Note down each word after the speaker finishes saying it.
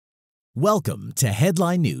Welcome to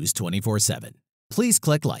Headline News 24/7. Please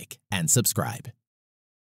click like and subscribe.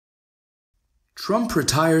 Trump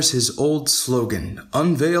retires his old slogan,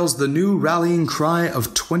 unveils the new rallying cry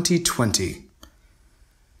of 2020.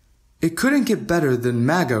 It couldn't get better than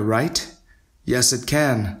MAGA, right? Yes, it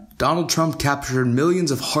can. Donald Trump captured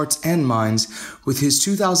millions of hearts and minds with his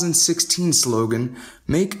 2016 slogan,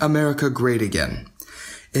 Make America Great Again.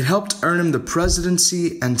 It helped earn him the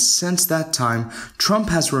presidency, and since that time, Trump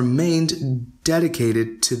has remained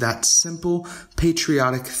dedicated to that simple,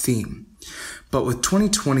 patriotic theme. But with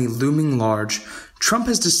 2020 looming large, Trump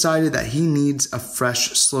has decided that he needs a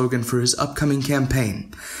fresh slogan for his upcoming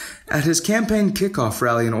campaign. At his campaign kickoff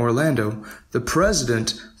rally in Orlando, the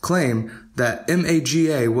president claimed that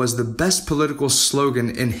MAGA was the best political slogan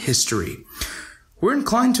in history. We're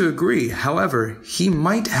inclined to agree. However, he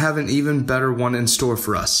might have an even better one in store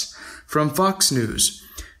for us. From Fox News,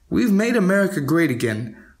 we've made America great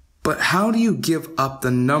again, but how do you give up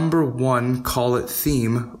the #1 call it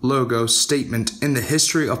theme, logo, statement in the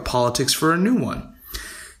history of politics for a new one?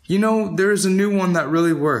 You know, there's a new one that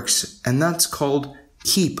really works, and that's called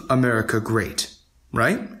Keep America Great,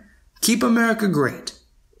 right? Keep America Great.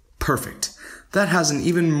 Perfect. That has an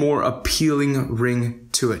even more appealing ring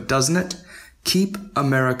to it, doesn't it? Keep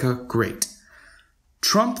America Great.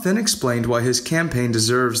 Trump then explained why his campaign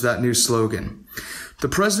deserves that new slogan. The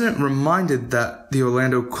president reminded the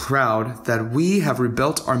Orlando crowd that we have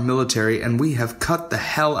rebuilt our military and we have cut the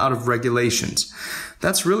hell out of regulations.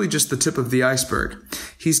 That's really just the tip of the iceberg.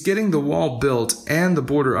 He's getting the wall built and the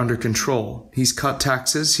border under control. He's cut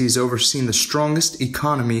taxes, he's overseen the strongest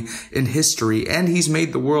economy in history, and he's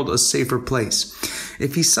made the world a safer place.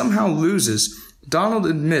 If he somehow loses, Donald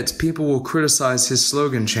admits people will criticize his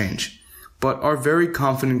slogan change, but our very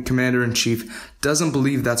confident commander-in-chief doesn't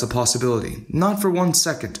believe that's a possibility, not for 1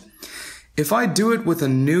 second. If I do it with a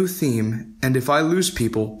new theme, and if I lose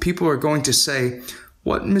people, people are going to say,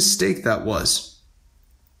 what mistake that was.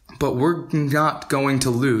 But we're not going to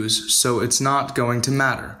lose, so it's not going to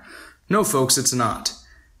matter. No, folks, it's not.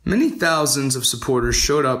 Many thousands of supporters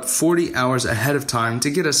showed up 40 hours ahead of time to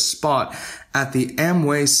get a spot at the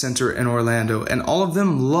Amway Center in Orlando, and all of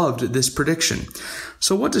them loved this prediction.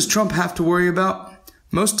 So what does Trump have to worry about?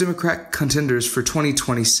 Most Democrat contenders for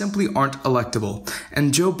 2020 simply aren't electable,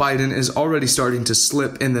 and Joe Biden is already starting to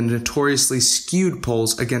slip in the notoriously skewed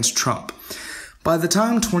polls against Trump. By the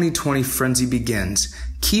time 2020 frenzy begins,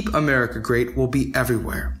 Keep America Great will be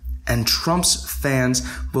everywhere, and Trump's fans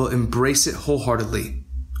will embrace it wholeheartedly.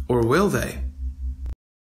 Or will they?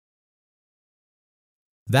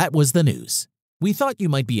 That was the news. We thought you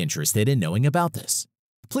might be interested in knowing about this.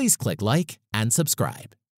 Please click like and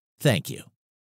subscribe. Thank you.